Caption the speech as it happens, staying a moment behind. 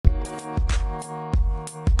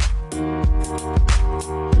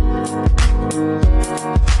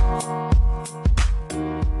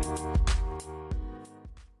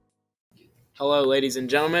ladies and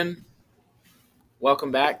gentlemen.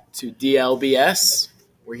 Welcome back to DLBS.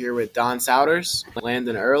 We're here with Don Souders,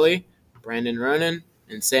 Landon Early, Brandon Ronan,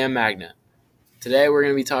 and Sam Magna. Today we're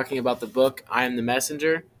going to be talking about the book I Am the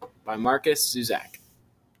Messenger by Markus Zusak.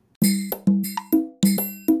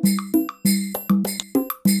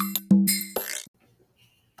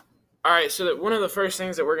 All right, so one of the first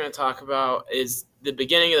things that we're going to talk about is the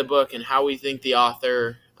beginning of the book and how we think the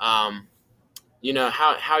author, how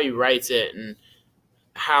he writes it and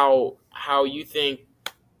how you think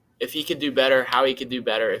if he could do better, how he could do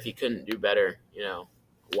better. If he couldn't do better,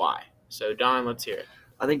 why. So, Don, let's hear it.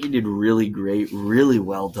 I think he did really great, really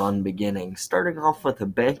well done beginning. Starting off with a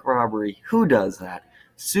bank robbery, who does that?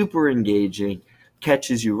 Super engaging,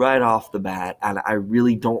 catches you right off the bat, and I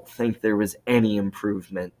really don't think there was any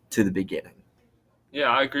improvement to the beginning. Yeah,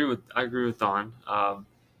 I agree with Don.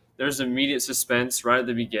 There's immediate suspense right at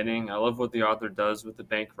the beginning. I love what the author does with the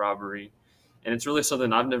bank robbery, and it's really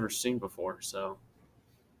something I've never seen before. So,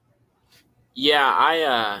 yeah,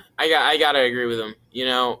 I gotta agree with him.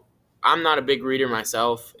 I'm not a big reader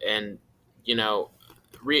myself, and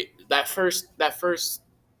that first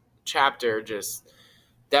chapter just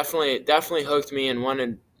definitely hooked me and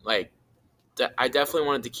wanted I definitely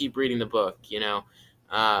wanted to keep reading the book.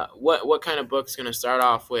 What kind of book's going to start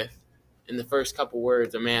off with in the first couple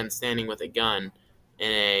words a man standing with a gun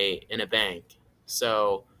in a bank?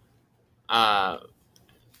 So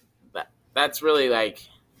that's really I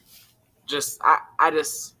just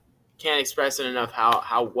can't express it enough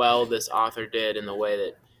how well this author did in the way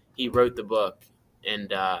that he wrote the book.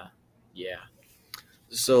 And yeah.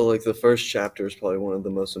 So, the first chapter is probably one of the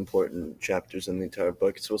most important chapters in the entire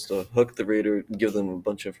book. It's supposed to hook the reader, give them a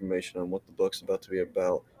bunch of information on what the book's about to be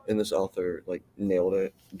about. And this author, nailed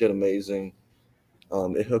it, did amazing.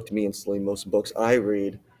 It hooked me instantly. Most books I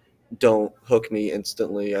read don't hook me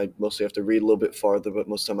instantly. I mostly have to read a little bit farther, but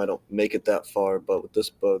most of the time I don't make it that far. But with this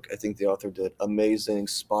book, I think the author did amazing,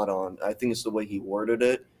 spot on. I think it's the way he worded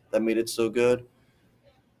it that made it so good.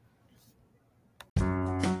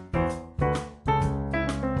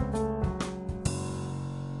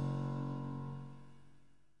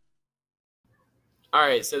 All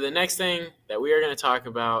right, so the next thing that we are going to talk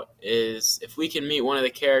about is if we can meet one of the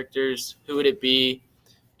characters, who would it be,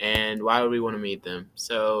 and why would we want to meet them?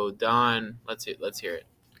 So, Don, let's hear it.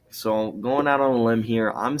 So, going out on a limb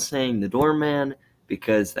here, I'm saying the doorman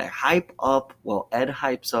because they hype up, Ed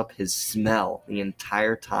hypes up his smell the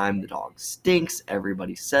entire time. The dog stinks.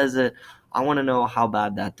 Everybody says it. I want to know how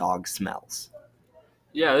bad that dog smells.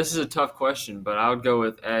 Yeah, this is a tough question, but I would go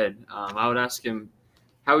with Ed. I would ask him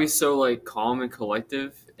how he's so calm and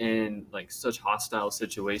collective in such hostile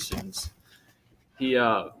situations.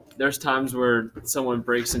 There's times where someone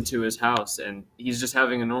breaks into his house and he's just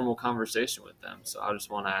having a normal conversation with them. So I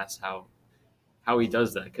just want to ask how he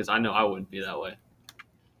does that, because I know I wouldn't be that way.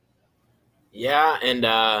 Yeah, and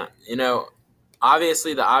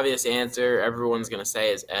obviously the obvious answer everyone's gonna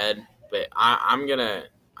say is Ed, but I'm gonna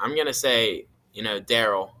say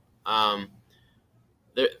Daryl.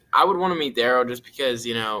 I would want to meet Daryl just because,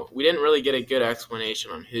 we didn't really get a good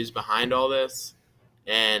explanation on who's behind all this.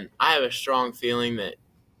 And I have a strong feeling that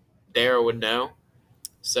Daryl would know.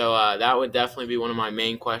 So that would definitely be one of my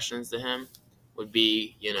main questions to him would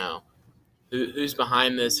be, who's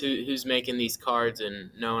behind this, who's making these cards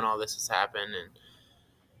and knowing all this has happened. And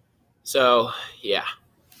so, yeah.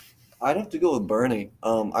 I'd have to go with Bernie.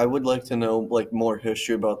 I would like to know more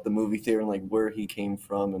history about the movie theater and where he came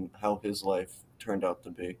from and how his life turned out to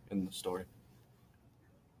be in the story.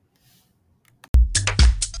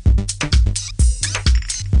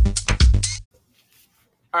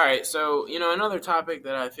 All right, so another topic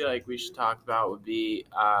that I feel like we should talk about would be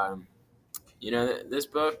this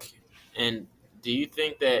book, and do you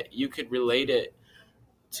think that you could relate it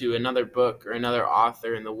to another book or another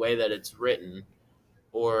author in the way that it's written,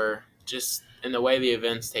 or just in the way the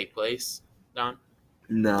events take place, Don?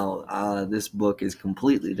 No, this book is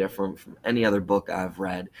completely different from any other book I've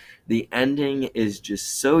read. The ending is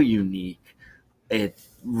just so unique. It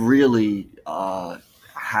really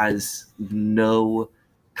has no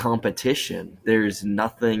competition. There's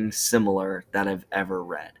nothing similar that I've ever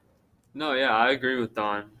read. No, yeah, I agree with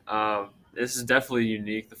Don. This is definitely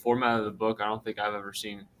unique. The format of the book I don't think I've ever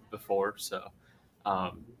seen before. So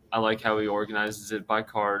I like how he organizes it by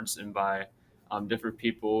cards and by different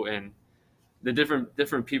people, and the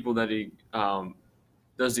different people that he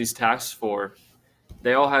does these tasks for.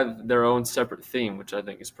 They all have their own separate theme, which I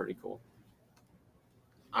think is pretty cool.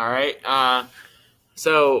 All right.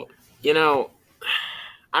 So,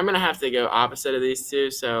 I'm going to have to go opposite of these two.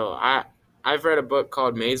 So I've read a book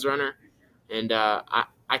called Maze Runner, and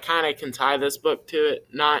I I kind of can tie this book to it,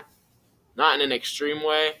 not in an extreme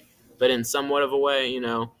way, but in somewhat of a way.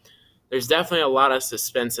 There's definitely a lot of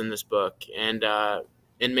suspense in this book, and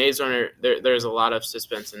in Maze Runner, there's a lot of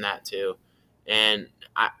suspense in that too. And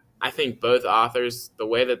I think both authors, the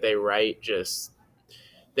way that they write, just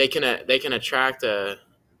they can attract an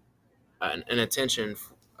attention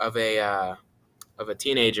of a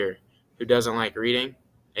teenager who doesn't like reading,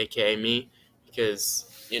 aka me, because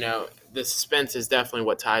the suspense is definitely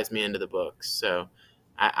what ties me into the books. So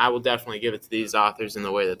I will definitely give it to these authors in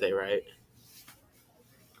the way that they write.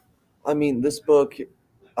 I mean, this book,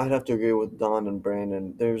 I'd have to agree with Don and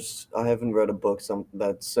Brandon. I haven't read a book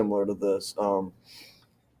that's similar to this.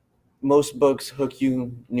 Most books hook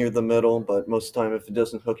you near the middle, but most of the time, if it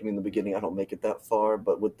doesn't hook me in the beginning, I don't make it that far.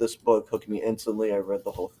 But with this book, hooked me instantly. I read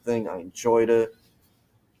the whole thing. I enjoyed it.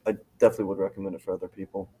 I definitely would recommend it for other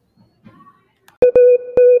people.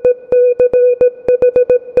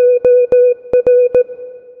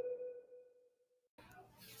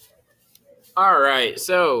 All right,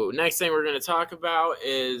 so next thing we're going to talk about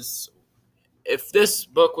is if this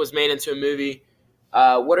book was made into a movie,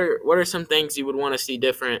 what are some things you would want to see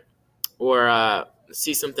different, or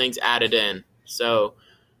see some things added in? So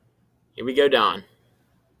here we go, Don.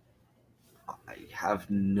 I have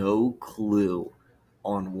no clue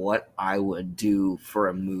on what I would do for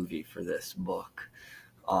a movie for this book.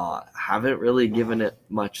 Haven't really given it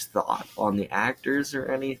much thought on the actors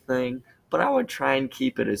or anything, but I would try and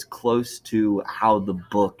keep it as close to how the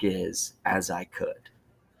book is as I could.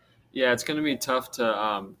 Yeah, it's going to be tough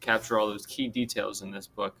to capture all those key details in this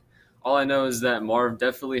book. All I know is that Marv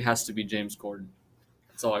definitely has to be James Corden.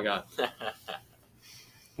 That's all I got.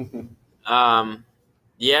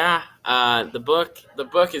 Yeah, the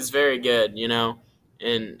book is very good,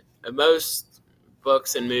 and most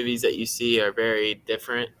books and movies that you see are very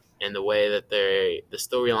different in the way that the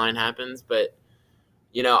storyline happens. But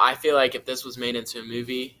I feel like if this was made into a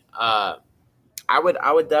movie, I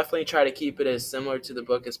would definitely try to keep it as similar to the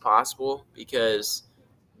book as possible, because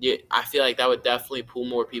I feel like that would definitely pull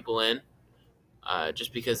more people in,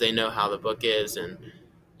 just because they know how the book is, and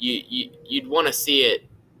you'd want to see it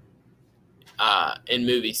in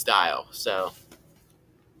movie style. So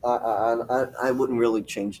I wouldn't really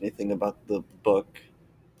change anything about the book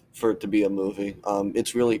for it to be a movie.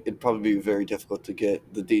 It'd probably be very difficult to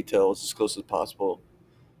get the details as close as possible.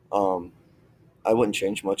 I wouldn't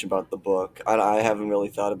change much about the book. I haven't really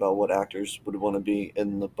thought about what actors would want to be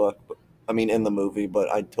in the book. In the movie, but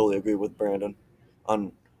I totally agree with Brandon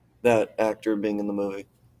on that actor being in the movie.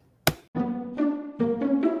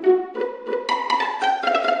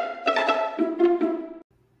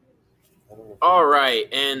 all right,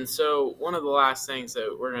 and so one of the last things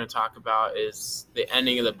that we're going to talk about is the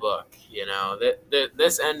ending of the book.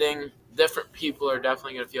 This ending, different people are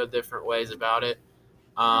definitely going to feel different ways about it.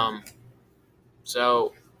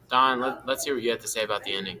 So, Don, let's hear what you have to say about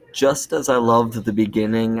the ending. Just as I loved the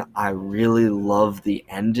beginning, I really love the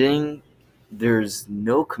ending. There's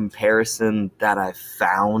no comparison that I've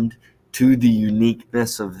found to the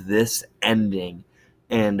uniqueness of this ending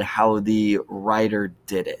and how the writer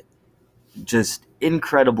did it. Just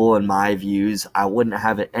incredible in my views. I wouldn't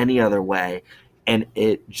have it any other way. And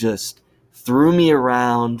it just threw me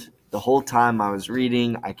around the whole time I was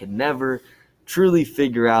reading. I could never truly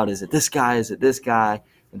figure out, is it this guy? Is it this guy?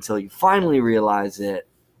 Until you finally realize it.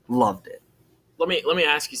 Loved it. Let me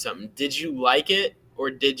ask you something. Did you like it,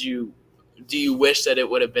 or do you wish that it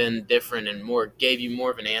would have been different and gave you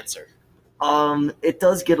more of an answer? It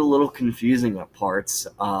does get a little confusing at parts,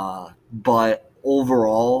 but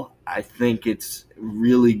overall, I think it's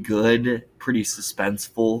really good, pretty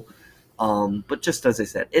suspenseful. But just as I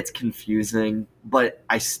said, it's confusing, but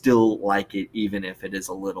I still like it, even if it is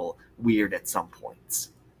a little weird at some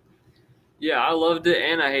points. Yeah, I loved it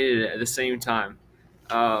and I hated it at the same time.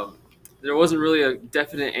 There wasn't really a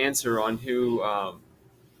definite answer on who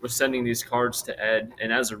was sending these cards to Ed,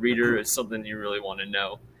 and as a reader, it's something you really want to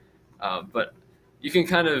know. But you can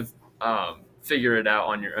kind of figure it out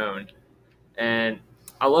on your own. And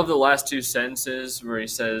I love the last two sentences where he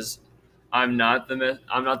says, I'm not the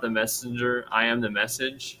messenger, I am the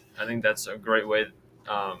message." I think that's a great way,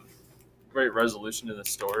 great resolution to the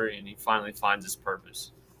story, and he finally finds his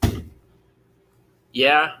purpose.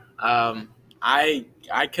 Yeah, I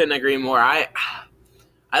couldn't agree more. I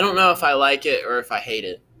don't know if I like it or if I hate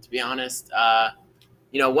it, to be honest.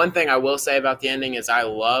 One thing I will say about the ending is I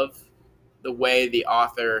love the way the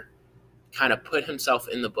author kind of put himself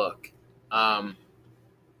in the book. I've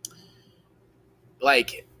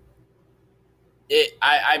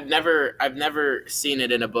never seen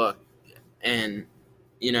it in a book, and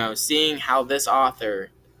seeing how this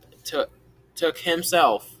author took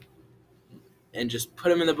himself and just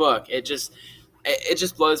put him in the book. It just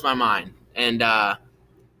blows my mind. And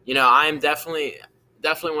I'm definitely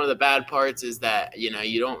one of the bad parts is that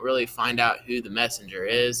you don't really find out who the messenger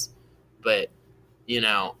is, but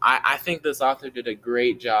I think this author did a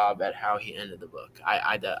great job at how he ended the book.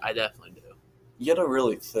 I definitely do. You gotta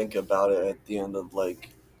really think about it at the end of like,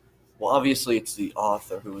 well, obviously it's the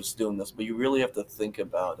author who was doing this, but you really have to think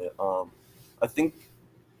about it. I think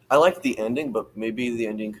I like the ending, but maybe the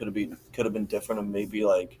ending could have been different, and maybe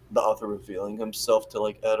like the author revealing himself to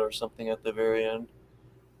like Ed or something at the very end.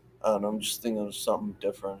 I don't know. I'm just thinking of something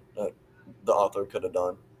different that the author could have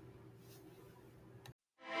done.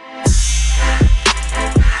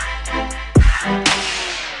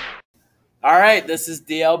 All right, this is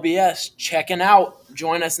DLBS checking out.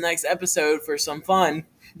 Join us next episode for some fun.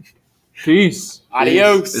 Peace.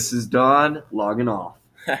 Adios. This is Don logging off.